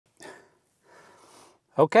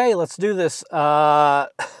Okay, let's do this.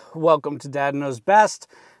 Welcome to Dad Knows Best.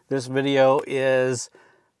 This video is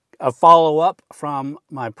a follow-up from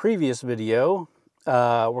my previous video.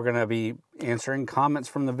 We're going to be answering comments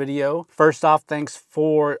from the video. First off, thanks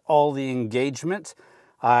for all the engagement.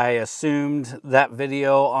 I assumed that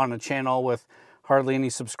video on a channel with hardly any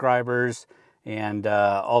subscribers and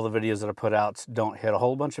all the videos that I put out don't hit a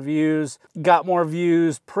whole bunch of views. Got more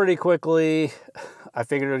views pretty quickly. I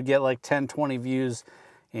figured it would get like 10, 20 views,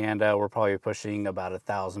 and we're probably pushing about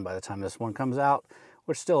 1,000 by the time this one comes out,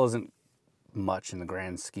 which still isn't much in the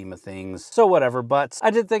grand scheme of things. So whatever, but I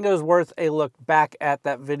did think it was worth a look back at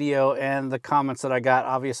that video and the comments that I got.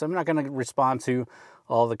 Obviously, I'm not going to respond to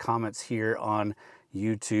all the comments here on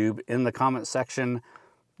YouTube in the comment section,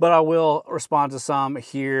 but I will respond to some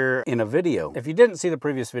here in a video. If you didn't see the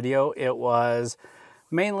previous video, it was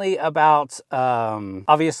mainly about,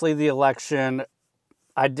 obviously, the election.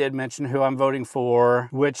 I did mention who I'm voting for,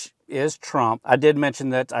 which is Trump. I did mention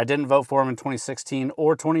that I didn't vote for him in 2016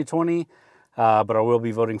 or 2020, but I will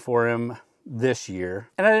be voting for him this year.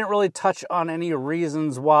 And I didn't really touch on any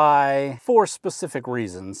reasons why, for specific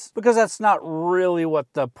reasons, because that's not really what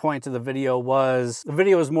the point of the video was. The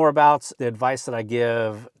video is more about the advice that I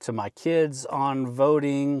give to my kids on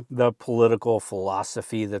voting, the political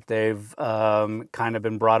philosophy that they've kind of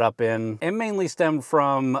been brought up in, and mainly stemmed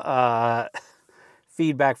from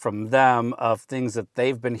feedback from them of things that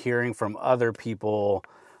they've been hearing from other people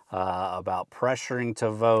about pressuring to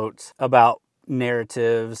vote, about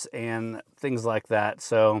narratives and things like that.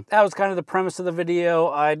 So that was kind of the premise of the video.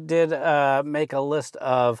 I did make a list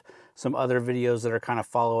of some other videos that are kind of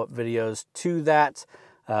follow-up videos to that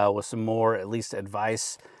with some more, at least,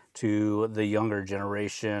 advice to the younger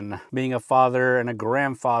generation. Being a father and a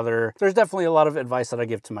grandfather, there's definitely a lot of advice that I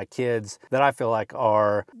give to my kids that I feel like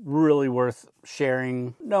are really worth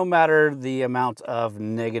sharing, no matter the amount of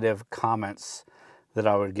negative comments that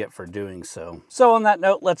I would get for doing so. So on that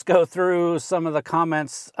note, let's go through some of the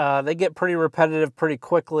comments. They get pretty repetitive pretty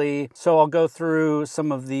quickly, so I'll go through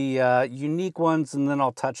some of the unique ones, and then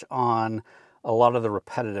I'll touch on a lot of the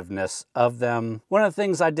repetitiveness of them. One of the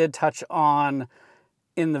things I did touch on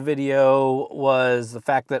in the video was the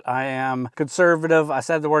fact that I am conservative. I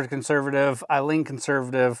said the word conservative. I lean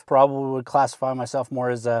conservative. Probably would classify myself more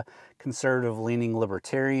as a conservative leaning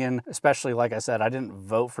libertarian, especially, like I said, I didn't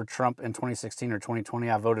vote for Trump in 2016 or 2020.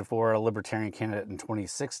 I voted for a libertarian candidate in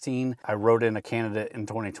 2016. I wrote in a candidate in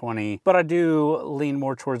 2020, but I do lean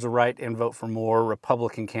more towards the right and vote for more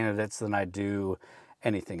Republican candidates than I do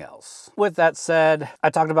anything else. With that said, I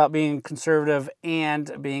talked about being conservative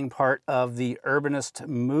and being part of the urbanist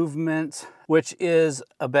movement, which is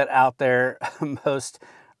a bit out there. Most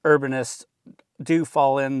urbanists do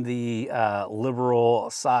fall in the liberal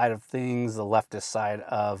side of things, the leftist side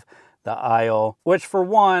of the aisle, which for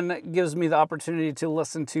one gives me the opportunity to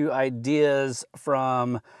listen to ideas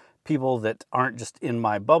from people that aren't just in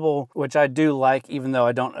my bubble, which I do like, even though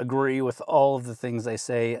I don't agree with all of the things they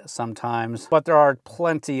say sometimes. But there are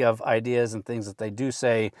plenty of ideas and things that they do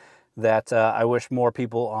say that I wish more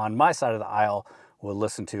people on my side of the aisle would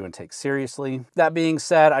listen to and take seriously. That being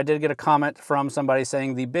said, I did get a comment from somebody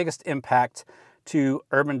saying the biggest impact to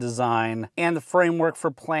urban design and the framework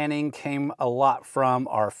for planning came a lot from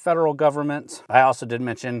our federal government. I also did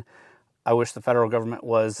mention I wish the federal government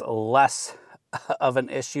was less of an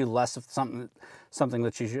issue, less of something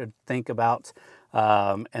that you should think about,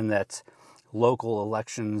 and that local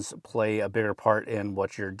elections play a bigger part in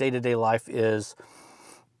what your day-to-day life is,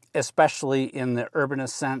 especially in the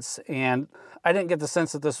urbanist sense. And I didn't get the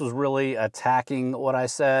sense that this was really attacking what I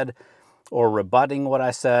said or rebutting what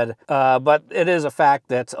I said, but it is a fact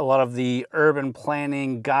that a lot of the urban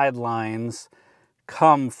planning guidelines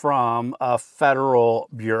come from a federal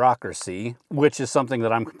bureaucracy, which is something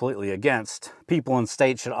that I'm completely against. People in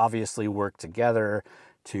states should obviously work together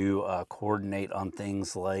to coordinate on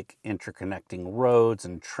things like interconnecting roads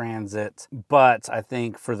and transit. But I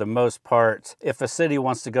think for the most part, if a city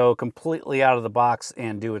wants to go completely out of the box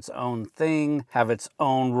and do its own thing, have its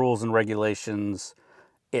own rules and regulations,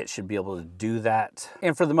 it should be able to do that.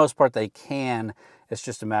 And for the most part, they can. It's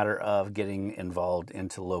just a matter of getting involved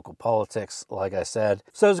into local politics, like I said.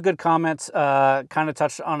 So it was a good comment. Kind of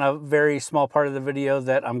touched on a very small part of the video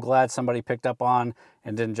that I'm glad somebody picked up on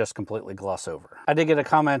and didn't just completely gloss over. I did get a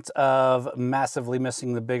comment of massively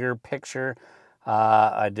missing the bigger picture.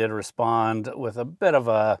 I did respond with a bit of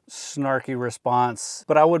a snarky response,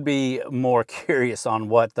 but I would be more curious on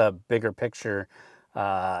what the bigger picture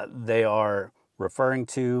they are referring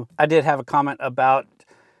to. I did have a comment about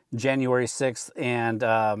January 6th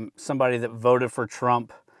and somebody that voted for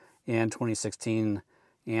Trump in 2016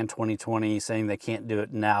 and 2020, saying they can't do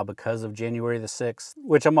it now because of January the 6th,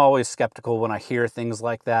 which I'm always skeptical when I hear things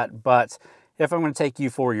like that. But if I'm going to take you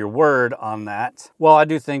for your word on that, well, I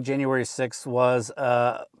do think January 6th was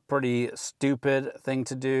a pretty stupid thing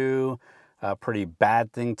to do, a pretty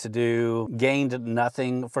bad thing to do, gained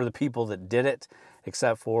nothing for the people that did it,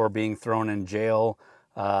 except for being thrown in jail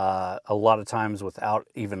a lot of times without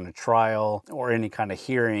even a trial or any kind of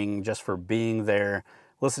hearing, just for being there.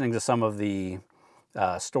 Listening to some of the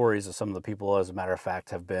stories of some of the people, as a matter of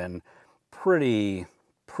fact, have been pretty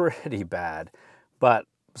bad. But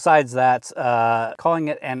besides that, calling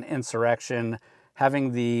it an insurrection,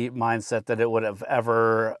 having the mindset that it would have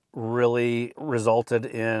ever really resulted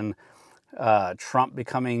in Trump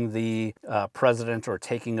becoming the president or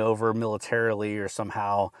taking over militarily or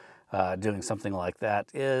somehow doing something like that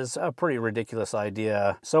is a pretty ridiculous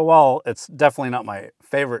idea. So while it's definitely not my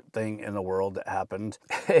favorite thing in the world that happened,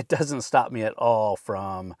 it doesn't stop me at all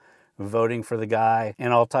from voting for the guy.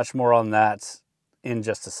 And I'll touch more on that in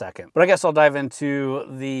just a second. But I guess I'll dive into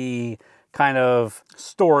the kind of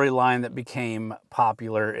storyline that became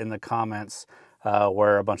popular in the comments,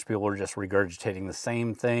 where a bunch of people were just regurgitating the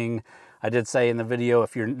same thing. I did say in the video,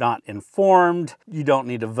 if you're not informed, you don't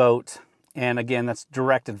need to vote. And again, that's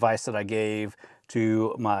direct advice that I gave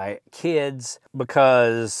to my kids,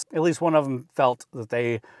 because at least one of them felt that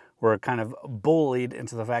they were kind of bullied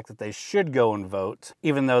into the fact that they should go and vote,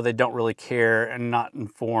 even though they don't really care and not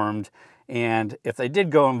informed. And if they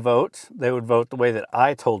did go and vote, they would vote the way that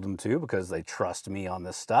I told them to, because they trust me on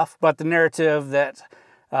this stuff. But the narrative that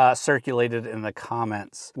circulated in the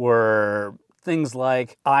comments were things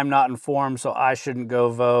like, I'm not informed, so I shouldn't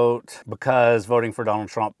go vote, because voting for Donald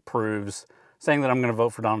Trump proves, saying that I'm going to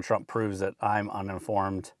vote for Donald Trump proves that I'm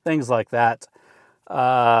uninformed. Things like that.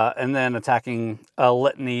 And then attacking a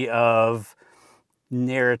litany of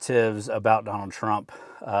narratives about Donald Trump,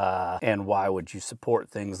 and why would you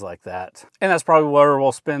support things like that. And that's probably where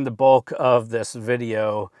we'll spend the bulk of this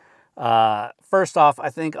video. First off, I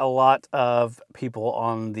think a lot of people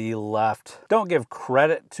on the left don't give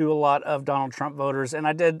credit to a lot of Donald Trump voters. And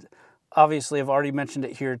I did, obviously, I've already mentioned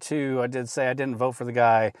it here too. I did say I didn't vote for the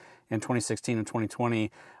guy in 2016 and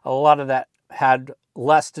 2020. A lot of that had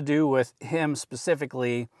less to do with him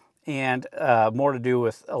specifically and more to do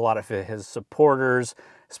with a lot of his supporters,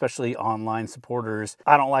 especially online supporters.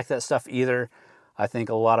 I don't like that stuff either. I think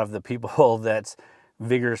a lot of the people that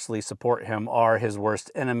vigorously support him are his worst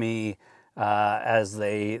enemy, as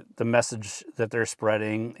the message that they're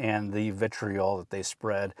spreading and the vitriol that they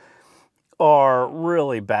spread are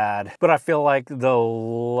really bad. But I feel like the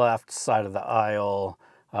left side of the aisle,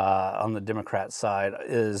 on the Democrat side,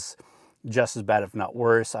 is just as bad, if not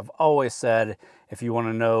worse. I've always said, if you want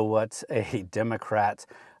to know what a Democrat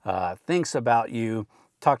thinks about you,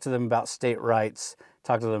 talk to them about state rights,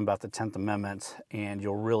 talk to them about the 10th Amendment, and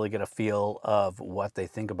you'll really get a feel of what they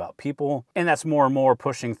think about people. And that's more and more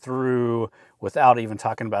pushing through without even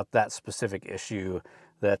talking about that specific issue,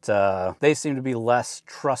 that they seem to be less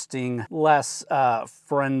trusting, less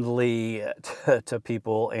friendly to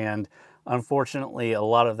people. And unfortunately, a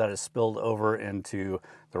lot of that is spilled over into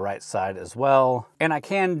the right side as well. And I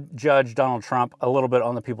can judge Donald Trump a little bit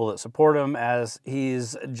on the people that support him, as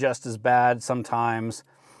he's just as bad sometimes.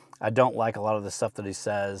 I don't like a lot of the stuff that he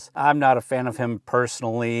says. I'm not a fan of him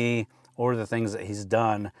personally or the things that he's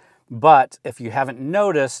done. But if you haven't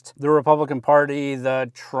noticed, the Republican Party,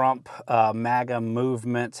 the Trump MAGA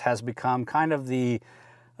movement, has become kind of the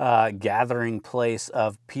gathering place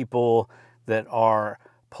of people that are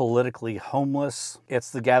politically homeless.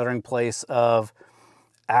 It's the gathering place of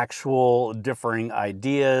actual differing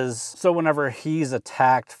ideas. So whenever he's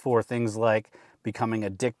attacked for things like becoming a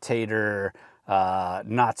dictator,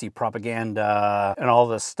 Nazi propaganda, and all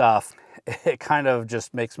this stuff, it kind of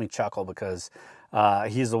just makes me chuckle, because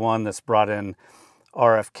he's the one that's brought in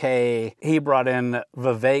RFK. He brought in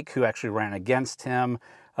Vivek, who actually ran against him,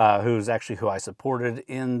 who's actually who I supported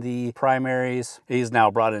in the primaries. He's now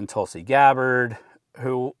brought in Tulsi Gabbard,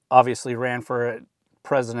 who obviously ran for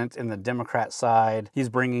president in the Democrat side. He's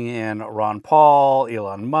bringing in Ron Paul,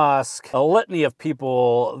 Elon Musk, a litany of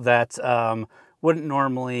people that wouldn't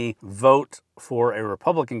normally vote for a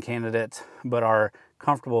Republican candidate, but are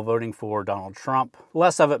comfortable voting for Donald Trump.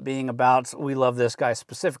 Less of it being about, we love this guy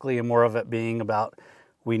specifically, and more of it being about,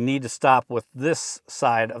 we need to stop with this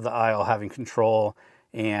side of the aisle having control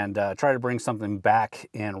and try to bring something back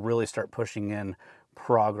and really start pushing in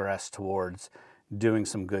progress towards doing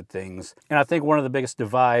some good things. And I think one of the biggest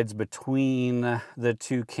divides between the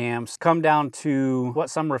two camps come down to what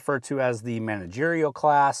some refer to as the managerial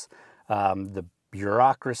class, the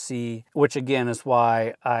bureaucracy, which again is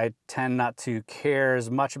why I tend not to care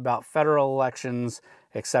as much about federal elections,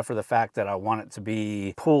 except for the fact that I want it to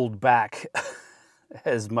be pulled back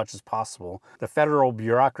as much as possible. The federal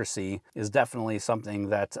bureaucracy is definitely something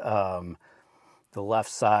that the left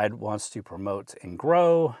side wants to promote and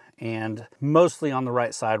grow, and mostly on the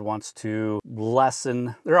right side wants to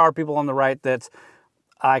lessen. There are people on the right that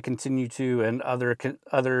I continue to, and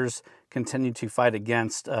others continue to fight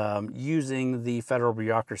against, using the federal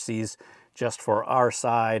bureaucracies just for our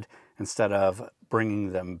side instead of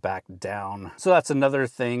bringing them back down. So that's another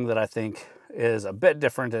thing that I think is a bit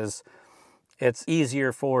different, is it's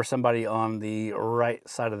easier for somebody on the right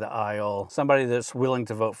side of the aisle, somebody that's willing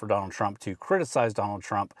to vote for Donald Trump, to criticize Donald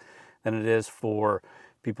Trump than it is for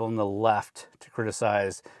people on the left to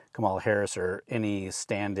criticize Kamala Harris or any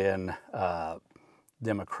stand-in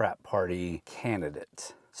Democrat Party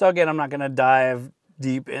candidate. So again, I'm not going to dive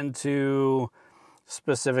deep into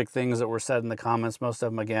specific things that were said in the comments. Most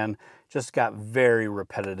of them, again, just got very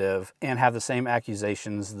repetitive and have the same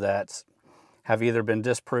accusations that have either been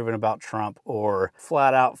disproven about Trump or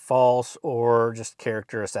flat out false or just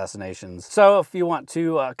character assassinations. So if you want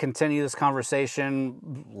to continue this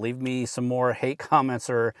conversation, leave me some more hate comments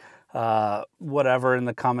or whatever in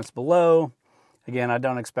the comments below. Again, I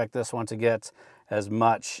don't expect this one to get as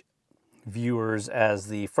much viewers as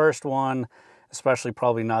the first one, especially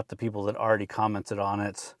probably not the people that already commented on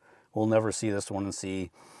it. We'll never see this one and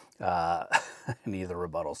see any of the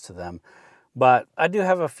rebuttals to them. But I do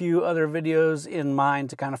have a few other videos in mind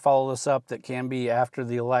to kind of follow this up that can be after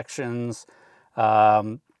the elections,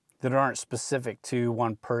 that aren't specific to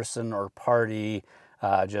one person or party,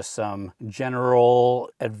 just some general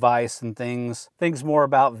advice and things more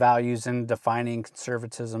about values and defining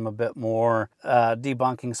conservatism a bit more,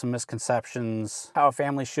 debunking some misconceptions, how a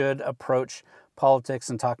family should approach politics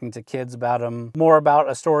and talking to kids about them, more about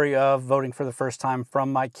a story of voting for the first time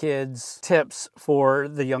from my kids, tips for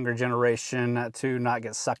the younger generation to not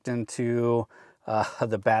get sucked into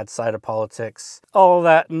the bad side of politics. All of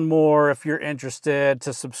that and more. If you're interested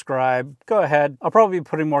to subscribe, go ahead. I'll probably be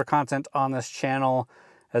putting more content on this channel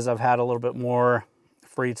as I've had a little bit more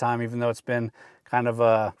free time, even though it's been kind of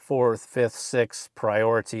a 4th, 5th, 6th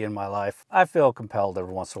priority in my life. I feel compelled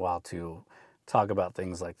every once in a while to talk about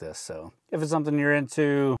things like this. So if it's something you're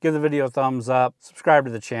into, give the video a thumbs up, subscribe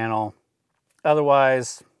to the channel.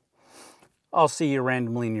 Otherwise, I'll see you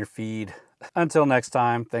randomly in your feed. Until next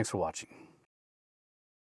time, thanks for watching.